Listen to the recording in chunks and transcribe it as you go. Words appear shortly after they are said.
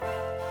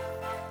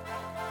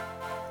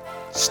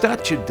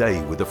Start your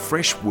day with a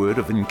fresh word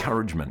of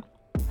encouragement.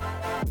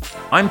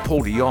 I'm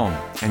Paul de Jong,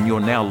 and you're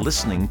now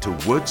listening to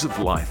Words of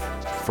Life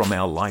from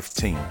our Life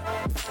team.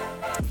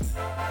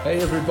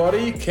 Hey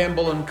everybody,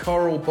 Campbell and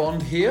Coral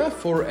Bond here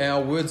for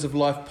our Words of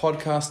Life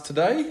podcast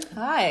today.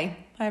 Hi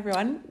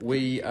everyone.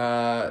 We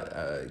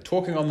are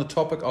talking on the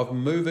topic of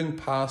moving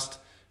past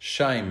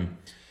shame.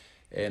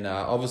 And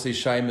obviously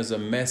shame is a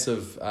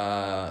massive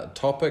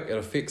topic. It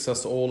affects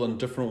us all in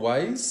different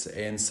ways.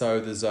 And so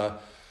there's a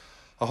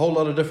whole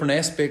lot of different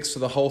aspects to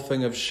the whole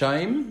thing of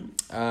shame.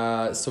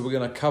 So we're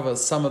going to cover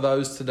some of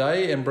those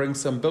today and bring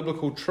some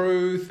biblical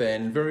truth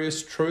and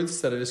various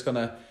truths that are just going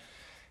to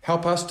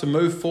help us to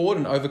move forward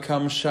and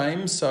overcome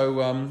shame.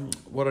 So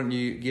why don't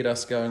you get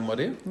us going, my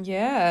dear?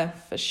 Yeah,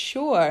 for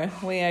sure.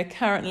 We are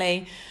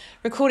currently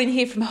recording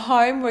here from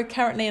home. We're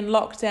currently in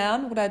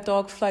lockdown with our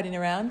dog floating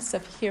around. So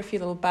if you hear a few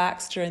little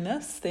barks during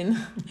this,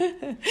 then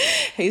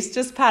he's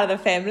just part of the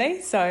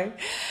family. So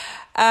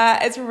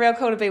it's real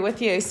cool to be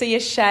with you. So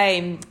your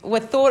shame. We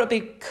thought it'd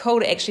be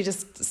cool to actually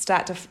just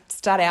start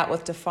out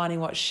with defining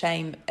what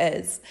shame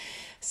is,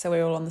 so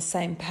we're all on the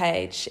same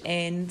page.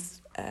 And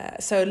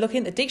so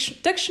looking at the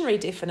dictionary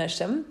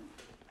definition,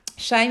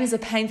 shame is a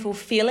painful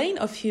feeling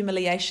of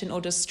humiliation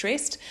or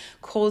distress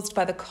caused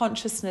by the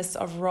consciousness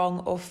of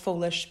wrong or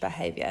foolish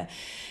behaviour.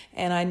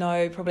 And I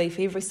know probably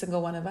for every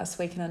single one of us,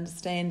 we can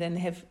understand and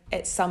have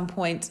at some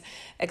point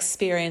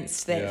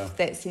experienced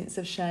that sense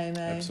of shame.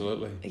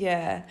 Absolutely.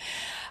 Yeah.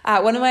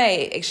 One of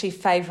my actually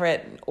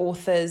favourite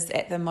authors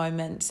at the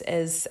moment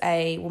is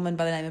a woman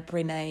by the name of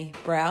Brené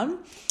Brown.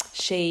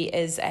 She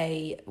is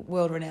a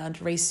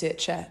world-renowned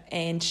researcher,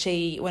 and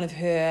one of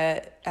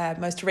her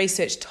most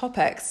researched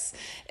topics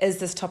is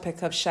this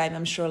topic of shame.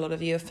 I'm sure a lot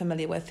of you are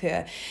familiar with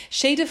her.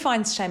 She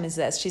defines shame as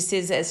this. She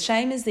says that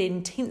shame is the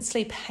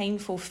intensely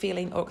painful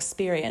feeling or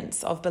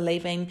experience of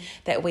believing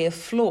that we are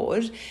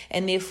flawed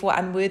and therefore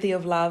unworthy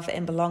of love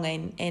and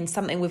belonging, and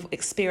something we've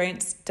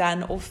experienced,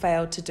 done, or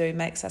failed to do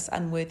makes us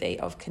unworthy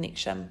of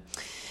connection.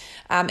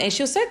 And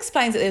she also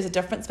explains that there's a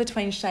difference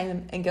between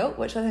shame and guilt,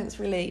 which I think is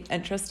really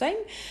interesting.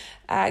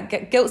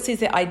 Guilt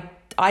says that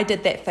I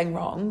did that thing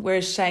wrong,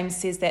 whereas shame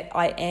says that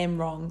I am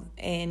wrong.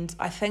 And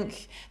I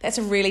think there's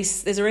a really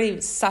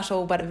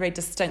subtle but a very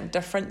distinct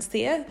difference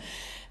there.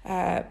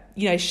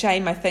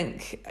 Shame, I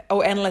think,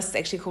 or analysts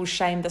actually call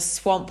shame the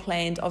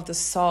swampland of the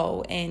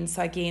soul. And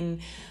so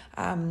again,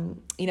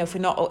 if we're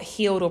not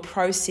healed or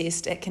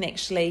processed, it can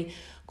actually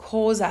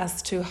cause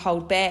us to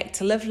hold back,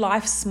 to live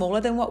life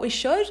smaller than what we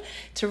should,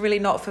 to really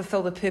not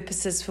fulfill the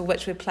purposes for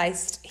which we're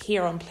placed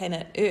here on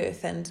planet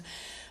Earth. And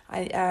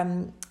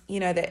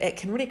that it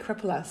can really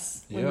cripple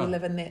us when we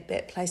live in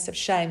that place of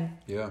shame.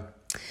 Yeah.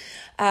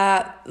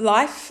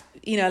 Life,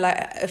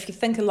 if you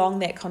think along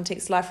that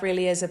context, life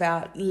really is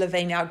about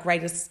living our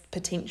greatest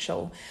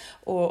potential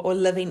or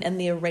living in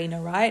the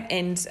arena, right?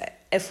 And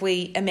if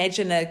we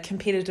imagine a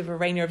competitive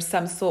arena of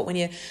some sort, when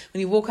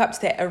you walk up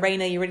to that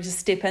arena, you're ready to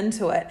step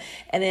into it,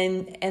 and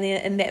then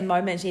in that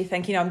moment you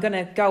think, I'm going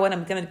to go in,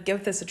 I'm going to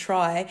give this a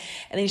try,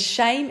 and then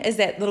shame is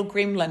that little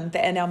gremlin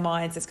that in our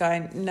minds is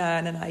going,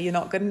 no, you're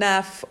not good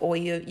enough, or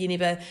you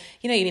never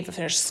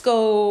finished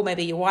school,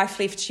 maybe your wife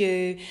left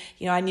you,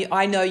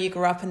 I know you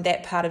grew up in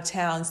that part of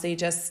town, so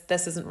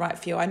this isn't right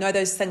for you. I know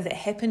those things that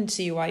happened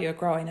to you while you were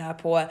growing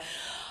up, or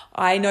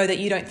I know that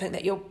you don't think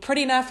that you're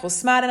pretty enough or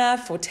smart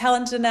enough or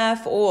talented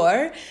enough,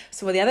 or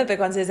some of the other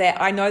big ones is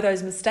that I know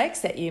those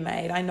mistakes that you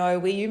made. I know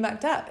where you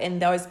mucked up and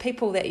those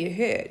people that you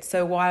hurt.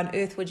 So why on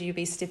earth would you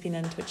be stepping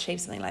in to achieve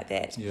something like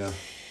that? Yeah.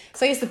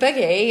 So I guess the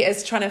biggie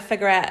is trying to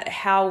figure out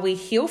how we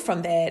heal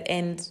from that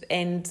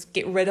and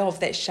get rid of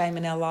that shame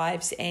in our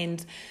lives.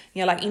 And,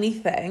 like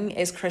anything,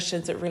 as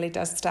Christians, it really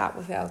does start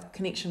with our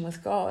connection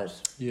with God.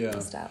 Yeah.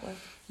 To start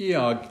with.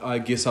 Yeah, I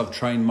guess I've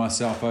trained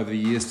myself over the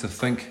years to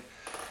think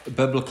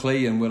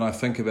biblically, and when I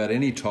think about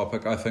any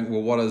topic, I think,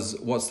 well,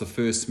 what's the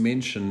first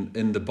mention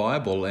in the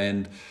Bible?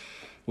 And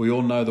we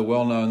all know the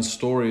well-known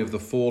story of the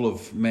fall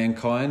of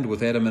mankind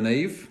with Adam and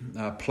Eve,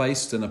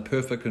 placed in a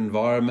perfect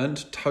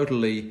environment,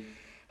 totally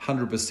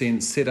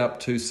 100% set up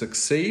to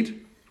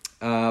succeed.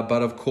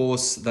 But of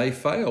course, they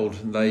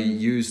failed. They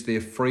used their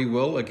free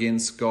will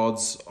against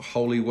God's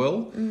holy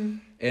will,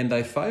 and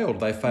they failed.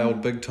 They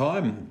failed big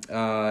time.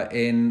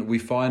 And we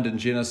find in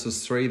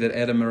Genesis 3 that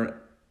Adam and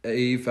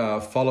Eve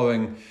are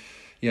following,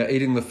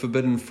 eating the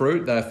forbidden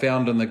fruit. They're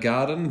found in the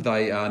garden.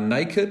 They are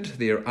naked.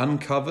 They're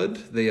uncovered.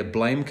 They are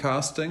blame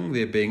casting.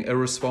 They're being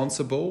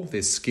irresponsible.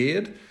 They're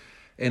scared,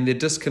 and they're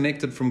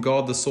disconnected from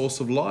God, the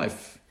source of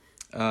life.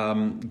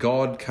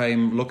 God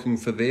came looking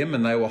for them,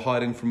 and they were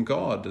hiding from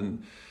God,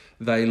 and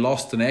they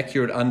lost an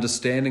accurate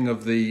understanding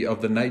of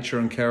the nature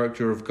and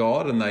character of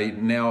God, and they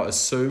now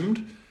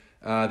assumed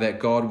that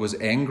God was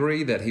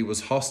angry, that he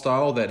was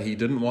hostile, that he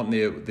didn't want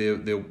their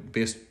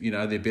best,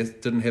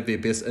 didn't have their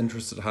best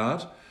interests at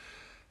heart.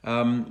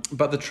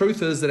 But the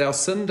truth is that our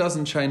sin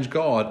doesn't change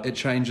God, it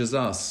changes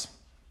us.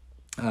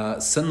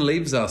 Sin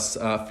leaves us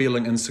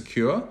feeling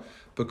insecure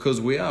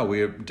because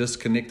we're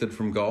disconnected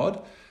from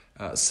God.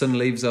 Sin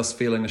leaves us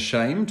feeling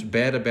ashamed,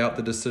 bad about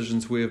the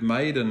decisions we have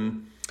made,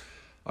 and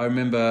I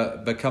remember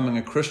becoming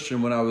a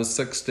Christian when I was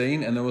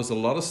 16, and there was a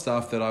lot of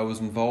stuff that I was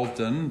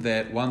involved in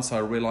that once I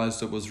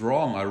realized it was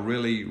wrong, I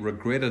really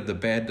regretted the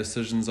bad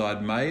decisions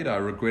I'd made. I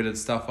regretted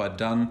stuff I'd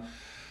done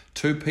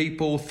to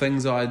people,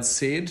 things I'd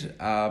said,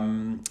 but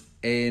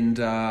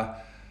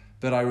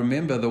I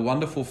remember the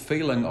wonderful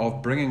feeling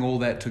of bringing all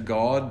that to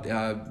God,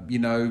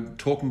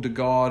 talking to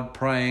God,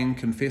 praying,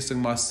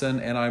 confessing my sin,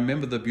 and I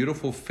remember the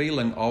beautiful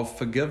feeling of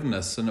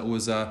forgiveness, and it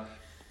was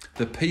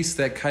the peace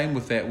that came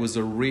with that was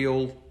a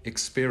real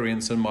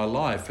experience in my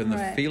life, and the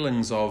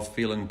feelings of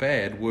feeling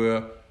bad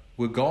were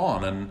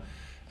gone, and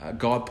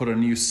God put a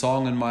new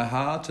song in my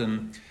heart.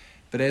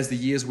 But as the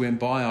years went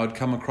by, I'd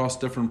come across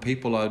different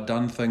people I'd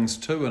done things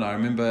to, and I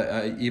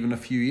remember even a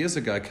few years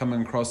ago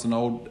coming across an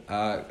old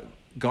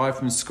guy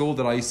from school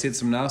that I said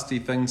some nasty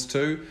things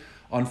to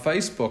on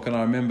Facebook, and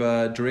I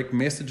remember direct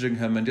messaging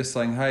him and just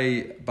saying,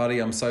 "Hey buddy,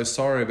 I'm so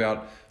sorry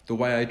about the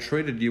way I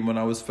treated you when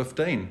I was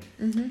 15.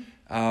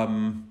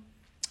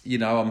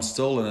 I'm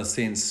still in a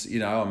sense,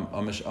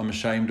 I'm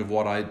ashamed of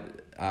what I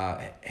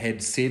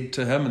had said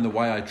to him and the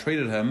way I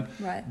treated him,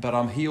 but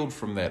I'm healed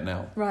from that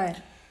now."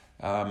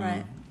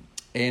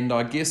 And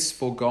I guess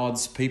for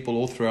God's people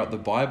all throughout the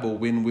Bible,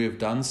 when we've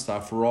done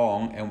stuff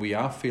wrong and we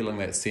are feeling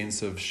that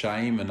sense of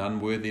shame and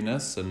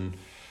unworthiness and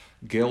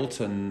guilt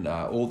and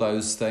all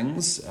those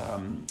things,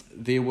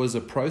 there was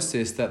a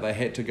process that they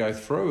had to go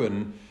through,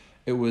 and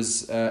it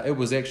was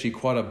actually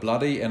quite a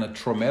bloody and a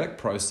traumatic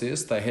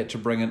process. They had to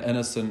bring an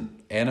innocent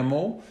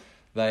animal.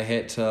 They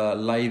had to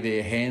lay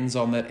their hands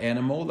on that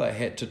animal. They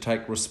had to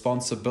take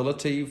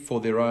responsibility for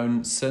their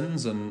own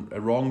sins and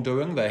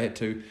wrongdoing. They had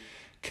to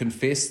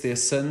confess their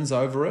sins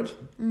over it.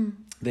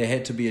 There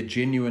had to be a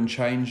genuine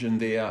change in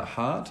their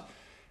heart.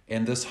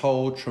 And this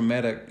whole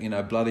traumatic,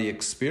 bloody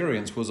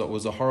experience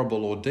was a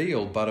horrible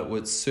ordeal, but it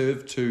would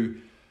serve to,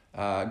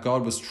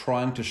 God was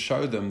trying to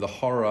show them the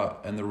horror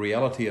and the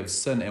reality of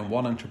sin and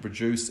wanting to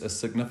produce a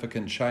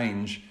significant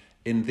change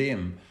in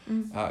them.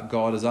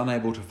 God is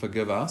unable to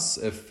forgive us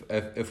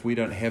if we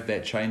don't have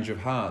that change of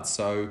heart.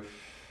 So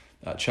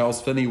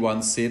Charles Finney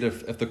once said,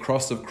 if the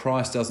cross of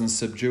Christ doesn't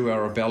subdue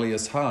our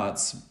rebellious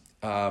hearts,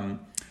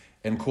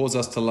 and cause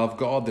us to love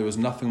God, there is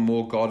nothing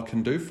more God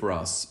can do for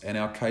us, and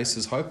our case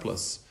is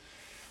hopeless.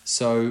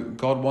 So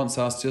God wants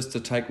us just to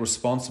take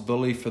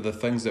responsibility for the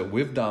things that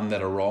we've done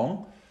that are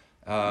wrong,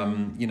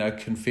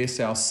 confess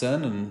our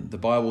sin, and the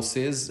Bible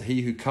says,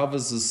 "He who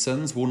covers his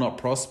sins will not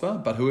prosper,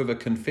 but whoever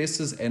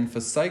confesses and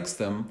forsakes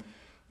them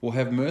will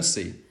have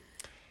mercy."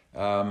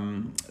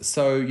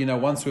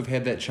 Once we've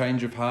had that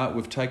change of heart,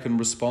 we've taken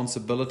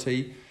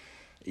responsibility,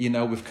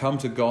 we've come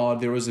to God,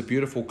 there is a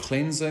beautiful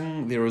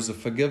cleansing, there is a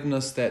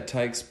forgiveness that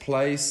takes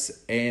place,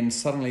 and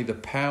suddenly the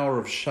power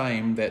of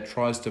shame that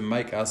tries to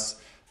make us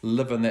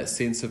live in that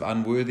sense of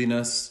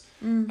unworthiness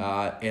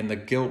and the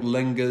guilt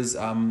lingers,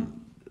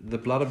 the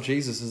blood of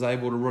Jesus is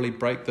able to really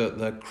break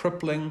the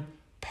crippling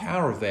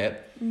power of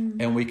that,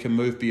 and we can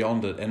move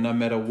beyond it. And no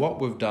matter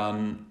what we've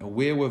done,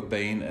 where we've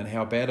been, and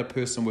how bad a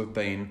person we've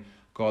been,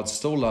 God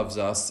still loves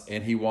us,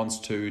 and He wants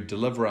to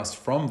deliver us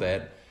from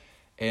that,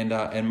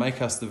 and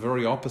make us the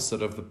very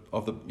opposite of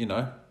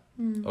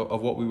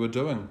what we were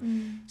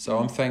doing. So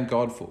I'm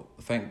thankful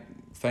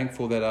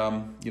that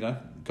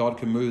God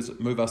can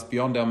move us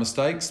beyond our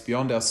mistakes,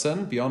 beyond our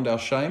sin, beyond our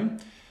shame,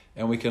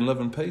 and we can live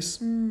in peace.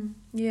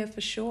 Yeah,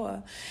 for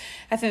sure.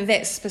 I think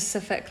that's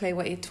specifically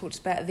what you talked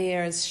about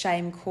there is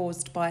shame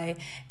caused by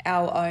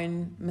our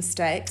own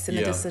mistakes and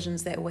the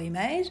decisions that we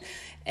made.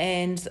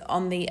 And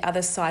on the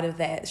other side of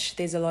that,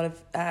 there's a lot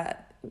of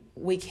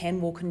we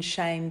can walk in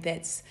shame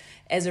that's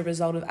as a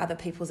result of other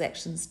people's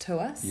actions to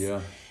us.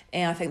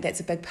 And I think that's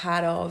a big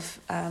part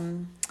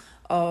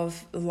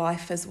of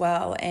life as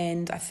well.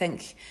 And I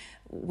think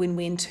when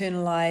we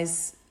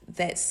internalize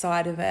that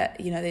side of it,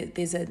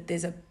 there's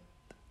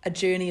a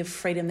journey of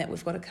freedom that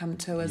we've got to come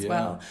to as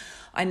well.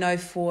 I know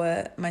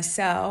for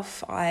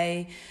myself,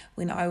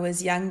 when I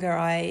was younger,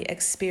 I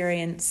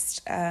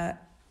experienced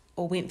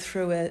or went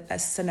through a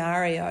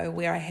scenario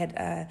where I had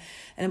an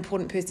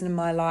important person in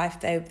my life.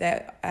 They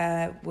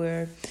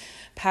were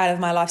part of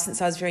my life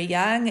since I was very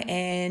young,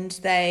 and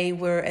they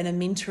were in a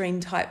mentoring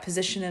type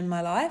position in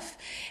my life,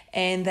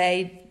 and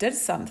they did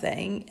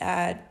something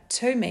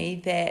to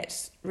me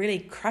that really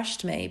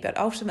crushed me. But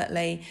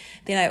ultimately,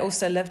 then I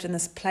also lived in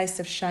this place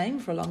of shame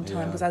for a long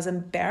time because I was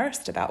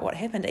embarrassed about what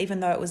happened,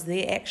 even though it was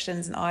their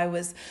actions and I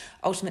was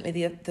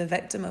ultimately the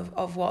victim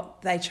of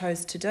what they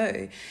chose to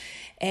do.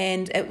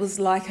 And it was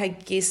like, I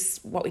guess,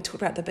 what we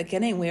talked about at the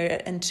beginning,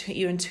 where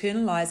you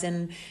internalize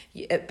and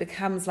it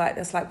becomes like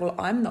this, like, well,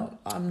 I'm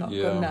not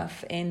good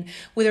enough. And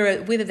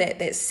whether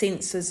that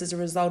sense is as a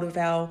result of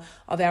our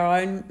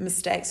own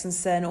mistakes and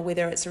sin, or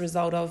whether it's a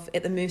result of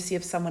at the mercy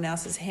of someone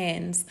else's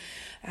hands,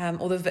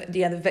 or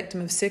the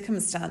victim of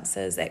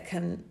circumstances,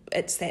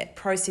 it's that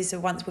process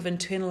of once we've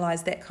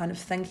internalized that kind of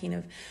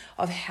thinking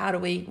of how do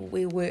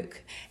we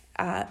work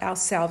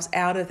ourselves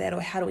out of that, or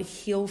how do we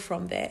heal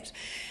from that.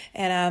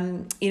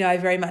 And, I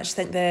very much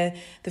think the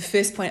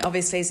first point,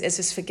 obviously, is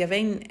just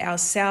forgiving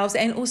ourselves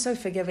and also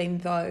forgiving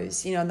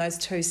those, in those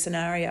two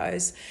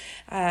scenarios.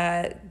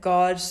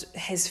 God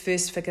has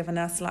first forgiven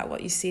us, like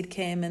what you said,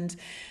 Cam, and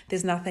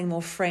there's nothing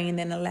more freeing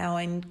than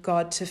allowing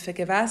God to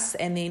forgive us,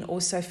 and then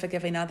also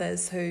forgiving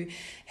others who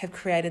have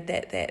created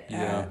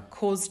that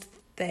caused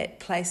that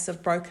place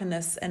of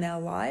brokenness in our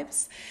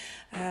lives.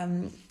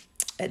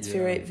 It's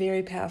very,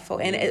 very powerful,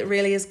 and it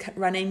really is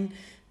running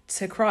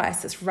to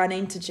Christ. It's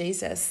running to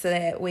Jesus so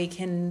that we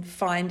can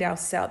find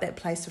ourselves that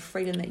place of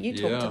freedom that you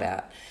talked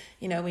about.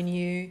 When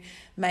you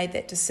made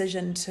that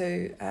decision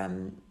to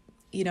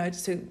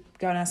to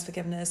go and ask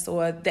forgiveness,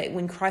 or that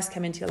when Christ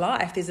came into your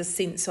life, there's a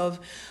sense of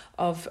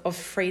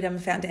freedom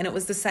found. And it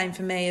was the same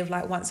for me, of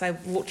like, once I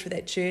walked through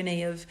that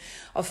journey of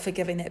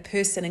forgiving that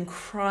person and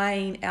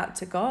crying out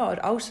to God,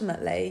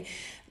 ultimately,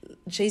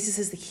 Jesus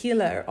is the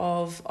healer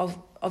of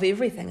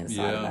everything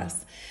inside of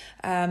us.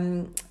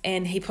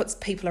 And he puts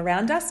people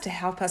around us to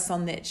help us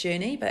on that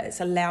journey, but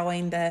it's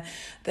allowing the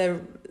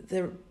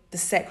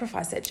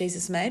sacrifice that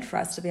Jesus made for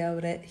us to be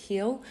able to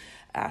heal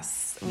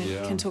us. We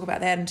can talk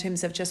about that in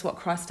terms of just what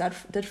Christ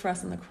did for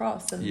us on the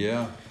cross. And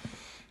it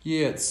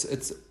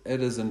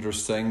is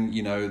interesting.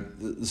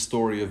 The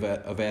story of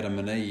Adam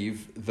and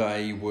Eve.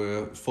 They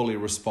were fully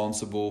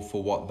responsible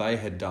for what they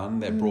had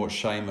done that brought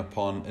shame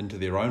into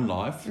their own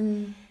life.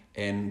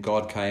 And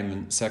God came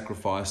and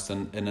sacrificed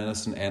an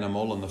innocent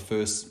animal, and the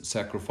first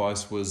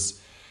sacrifice was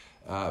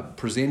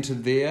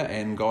presented there,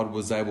 and God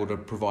was able to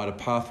provide a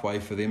pathway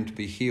for them to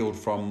be healed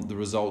from the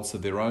results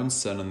of their own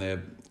sin and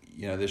their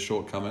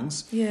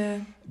shortcomings.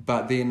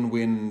 But then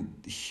when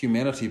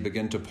humanity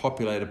began to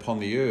populate upon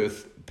the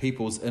earth,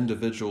 people's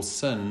individual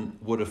sin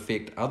would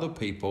affect other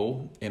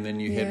people, and then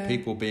you had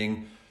people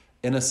being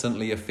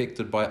innocently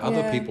affected by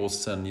other people's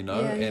sin,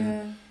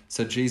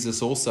 So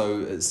Jesus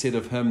also said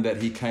of him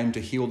that he came to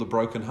heal the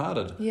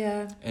brokenhearted.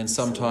 And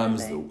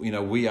sometimes,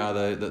 we are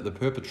the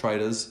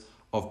perpetrators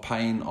of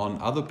pain on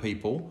other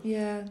people.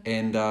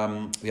 And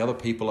the other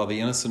people are the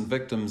innocent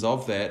victims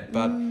of that.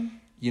 But,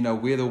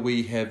 whether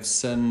we have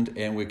sinned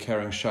and we're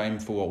carrying shame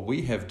for what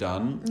we have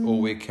done, or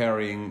we're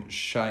carrying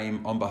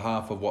shame on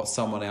behalf of what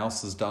someone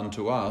else has done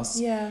to us,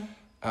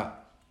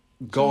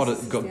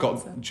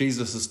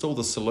 Jesus is still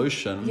the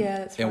solution.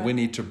 And we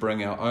need to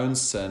bring our own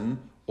sin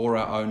or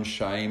our own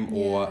shame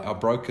or our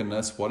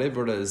brokenness,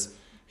 whatever it is.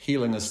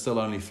 Healing is still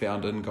only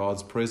found in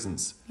God's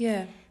presence.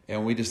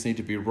 And we just need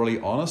to be really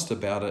honest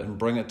about it and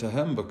bring it to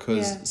him,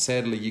 because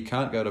sadly you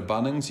can't go to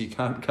Bunnings, you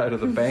can't go to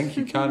the bank,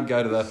 you can't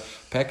go to the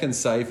Pack and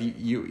Save.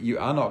 You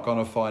are not going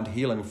to find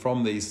healing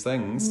from these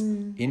things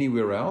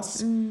anywhere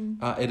else.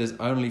 It is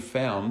only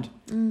found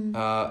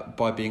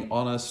by being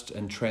honest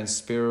and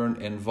transparent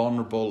and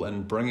vulnerable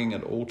and bringing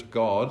it all to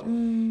God.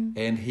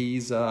 And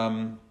He's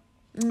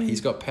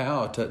got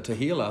power to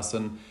heal us.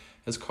 And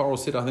as Coral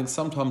said, I think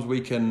sometimes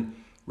we can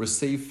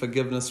receive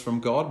forgiveness from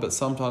God, but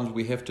sometimes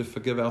we have to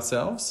forgive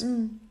ourselves.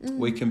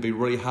 We can be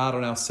really hard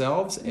on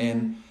ourselves,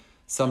 and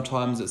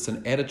sometimes it's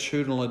an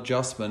attitudinal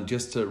adjustment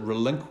just to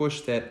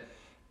relinquish that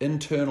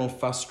internal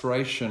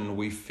frustration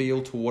we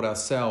feel toward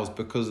ourselves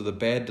because of the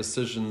bad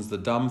decisions, the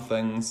dumb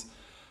things,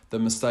 the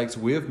mistakes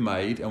we've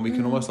made, and we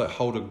can almost like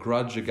hold a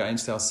grudge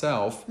against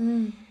ourselves.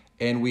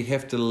 And we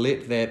have to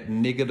let that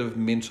negative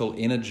mental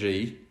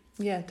energy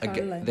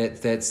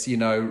that's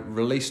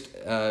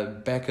released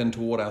back in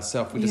toward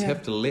ourselves. We just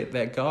have to let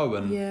that go.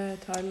 And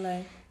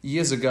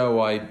years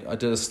ago, I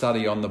did a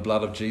study on the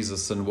blood of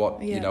Jesus and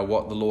what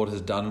what the Lord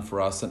has done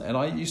for us, and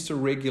I used to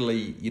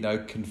regularly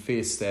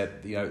confess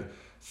that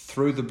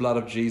through the blood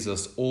of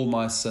Jesus, all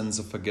my sins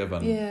are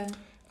forgiven.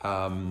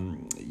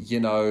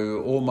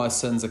 All my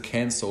sins are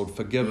cancelled,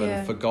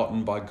 forgiven,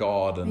 forgotten by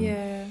God,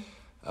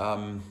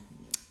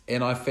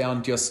 and I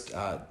found just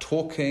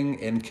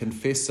talking and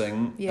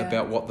confessing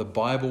about what the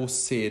Bible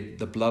said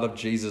the blood of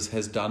Jesus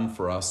has done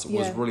for us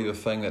was really the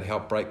thing that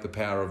helped break the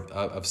power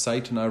of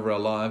Satan over our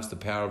lives, the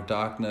power of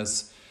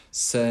darkness,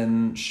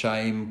 sin,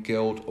 shame,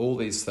 guilt, all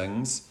these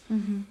things.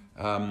 And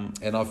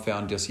I've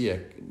found just,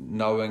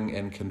 knowing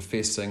and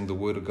confessing the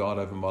Word of God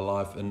over my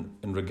life in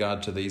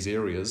regard to these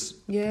areas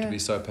to be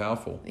so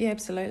powerful. Yeah,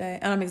 absolutely.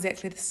 And I'm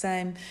exactly the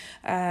same.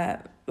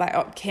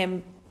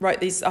 Cam wrote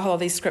these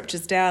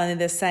scriptures down, and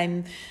they're the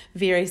same,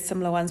 very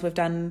similar ones we've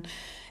done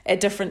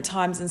at different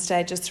times and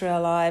stages through our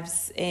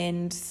lives,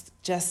 and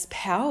just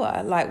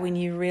power. Like when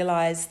you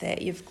realise that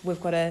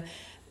we've got a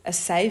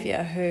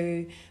saviour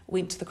who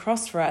went to the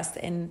cross for us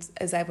and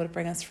is able to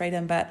bring us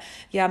freedom. But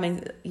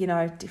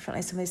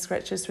definitely some of these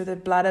scriptures, through the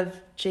blood of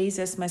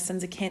Jesus, my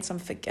sins are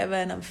cancelled, I'm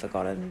forgiven, I'm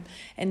forgotten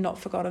and not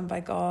forgotten by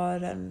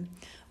God,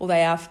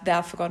 they are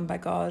forgotten by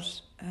God.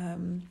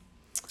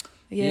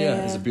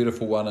 There's a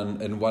beautiful one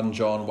in 1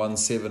 John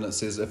 1:7. It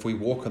says, if we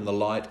walk in the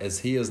light as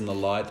he is in the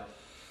light,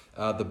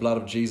 the blood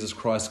of Jesus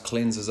Christ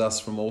cleanses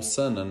us from all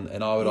sin.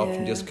 And I would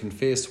often just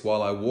confess,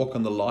 while I walk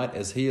in the light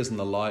as he is in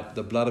the light,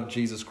 the blood of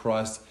Jesus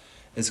Christ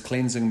is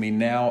cleansing me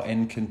now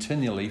and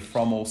continually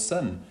from all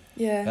sin.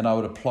 Yeah. And I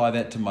would apply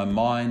that to my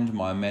mind,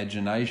 my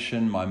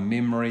imagination, my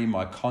memory,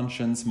 my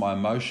conscience, my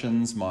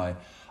emotions, my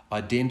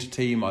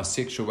identity, my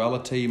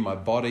sexuality, my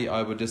body.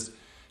 I would just,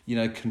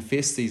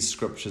 confess these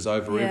scriptures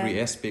over every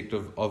aspect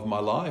of my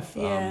life.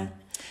 Yeah.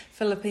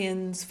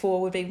 Philippians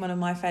 4 would be one of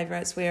my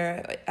favourites,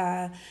 where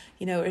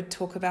it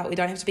talk about we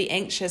don't have to be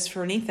anxious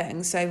for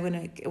anything. So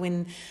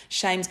when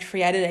shame's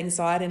created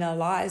anxiety in our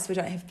lives, we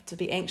don't have to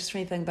be anxious for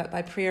anything, but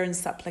by prayer and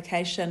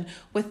supplication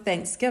with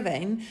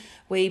thanksgiving,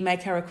 we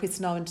make our requests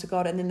known to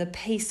God, and then the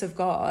peace of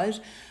God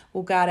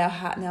will guard our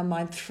heart and our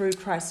mind through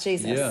Christ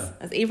Jesus. Yeah.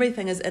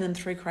 Everything is in and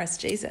through Christ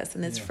Jesus,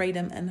 and there's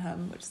freedom in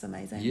him, which is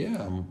amazing.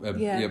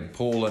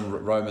 Paul in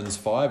Romans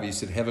 5, he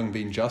said, having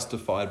been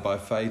justified by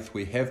faith,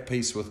 we have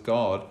peace with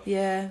God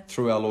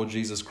through our Lord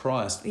Jesus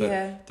Christ.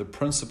 But the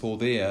principle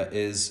there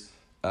is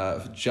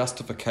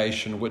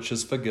justification, which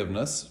is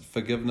forgiveness.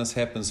 Forgiveness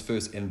happens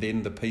first, and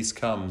then the peace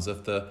comes.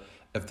 If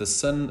the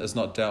sin is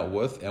not dealt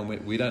with, and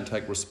we don't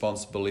take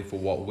responsibility for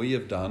what we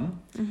have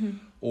done,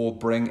 or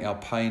bring our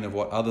pain of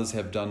what others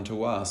have done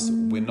to us,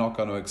 we're not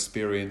going to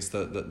experience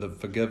the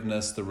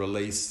forgiveness, the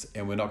release,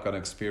 and we're not going to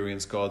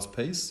experience God's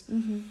peace.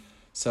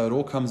 So it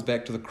all comes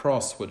back to the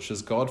cross, which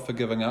is God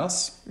forgiving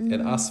us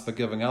and us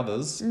forgiving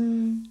others.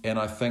 And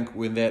I think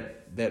when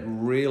that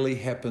really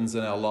happens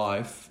in our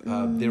life,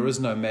 there is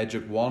no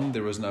magic wand,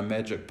 there is no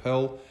magic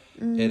pill.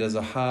 It is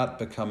a heart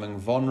becoming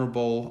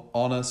vulnerable,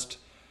 honest,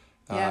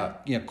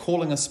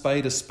 calling a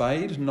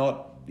spade,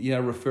 not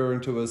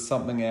referring to as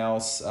something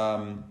else,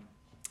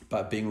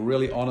 but being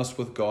really honest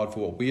with God for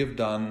what we have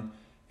done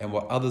and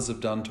what others have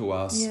done to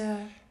us.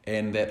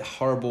 And that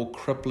horrible,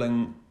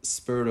 crippling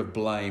spirit of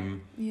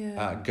blame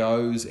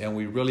goes, and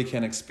we really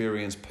can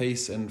experience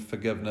peace and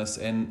forgiveness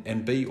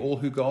and be all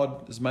who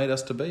God has made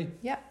us to be.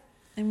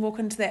 And walk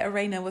into that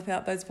arena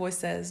without those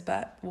voices,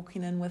 but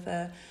walking in with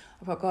I've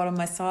got God on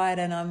my side,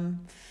 and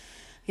I'm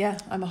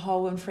a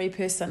whole and free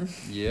person.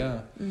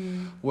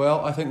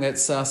 Well, I think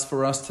that's us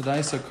for us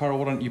today. So, Cora,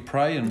 why don't you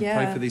pray and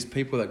pray for these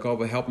people that God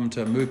will help them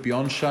to move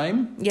beyond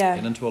shame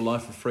and into a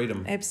life of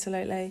freedom.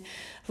 Absolutely.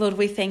 Lord,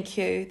 we thank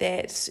you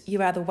that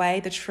you are the way,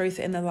 the truth,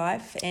 and the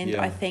life. And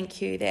I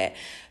thank you that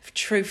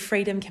true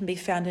freedom can be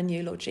found in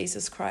you, Lord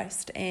Jesus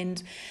Christ.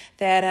 And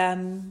that,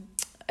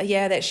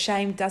 that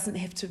shame doesn't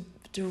have to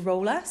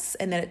rule us,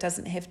 and that we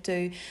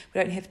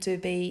don't have to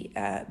be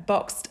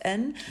boxed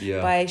in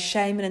by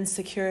shame and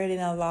insecurity in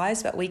our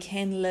lives, but we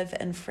can live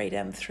in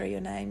freedom through your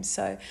name.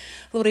 So,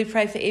 Lord, we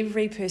pray for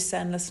every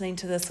person listening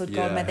to this, Lord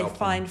God, may they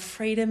find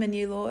freedom in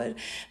you, Lord.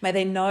 May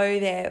they know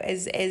that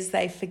as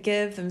they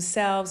forgive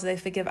themselves, they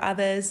forgive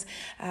others,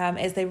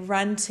 as they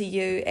run to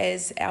you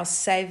as our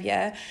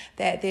Saviour,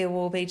 that there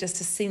will be just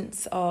a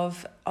sense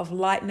of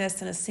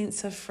lightness and a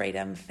sense of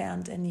freedom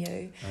found in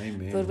you.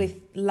 Amen. Lord,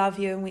 we love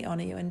you and we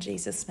honour you in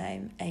Jesus'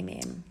 name.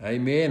 Amen.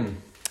 Amen.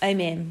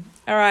 Amen.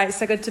 All right,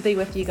 so good to be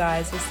with you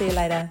guys. We'll see you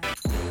later.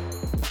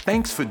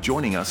 Thanks for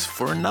joining us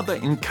for another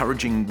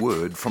encouraging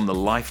word from the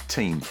Life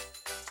team.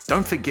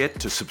 Don't forget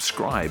to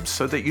subscribe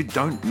so that you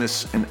don't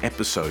miss an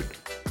episode.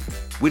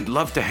 We'd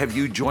love to have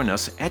you join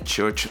us at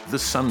church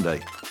this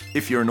Sunday.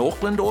 If you're in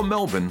Auckland or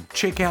Melbourne,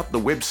 check out the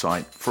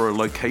website for a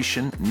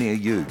location near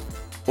you.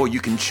 Or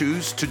you can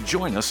choose to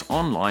join us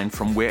online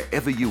from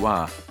wherever you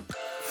are.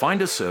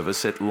 Find a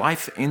service at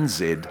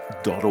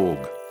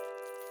lifenz.org.